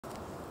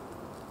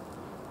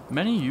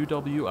Many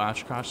UW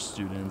Oshkosh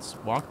students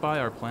walk by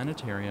our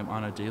planetarium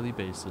on a daily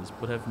basis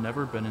but have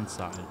never been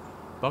inside.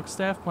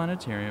 Buckstaff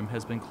Planetarium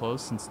has been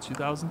closed since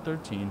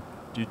 2013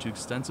 due to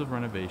extensive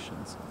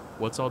renovations.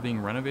 What's all being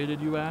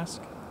renovated, you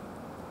ask?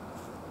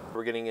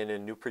 We're getting in a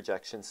new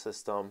projection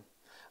system.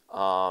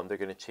 They're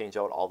going to change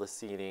out all the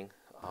seating.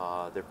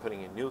 They're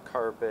putting in new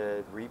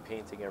carpet,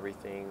 repainting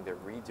everything. They're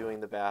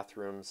redoing the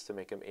bathrooms to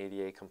make them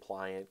ADA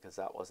compliant because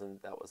that was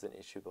an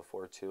issue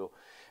before too.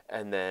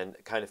 And then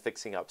kind of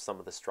fixing up some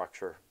of the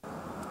structure.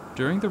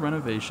 During the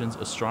renovations,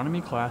 astronomy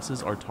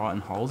classes are taught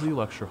in Halsey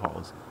lecture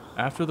halls.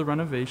 After the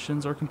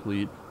renovations are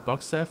complete,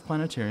 Buckstaff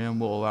Planetarium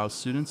will allow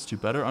students to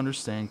better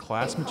understand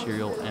class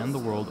material and the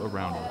world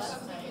around us.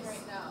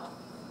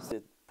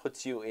 It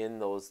puts you in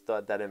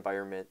that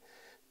environment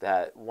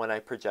that when I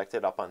project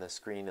it up on the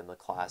screen in the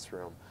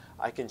classroom,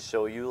 I can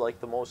show you like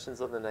the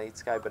motions of the night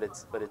sky, but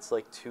it's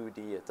like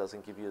 2D. It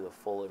doesn't give you the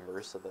full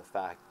immersive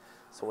effect.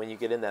 So when you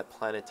get in that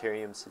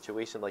planetarium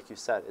situation, like you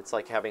said, it's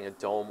like having a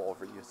dome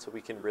over you, so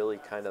we can really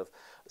kind of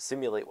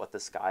simulate what the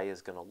sky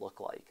is going to look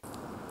like.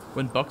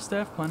 When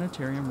Buckstaff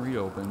Planetarium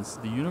reopens,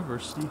 the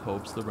university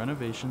hopes the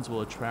renovations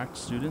will attract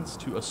students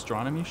to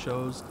astronomy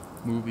shows,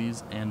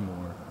 movies, and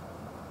more.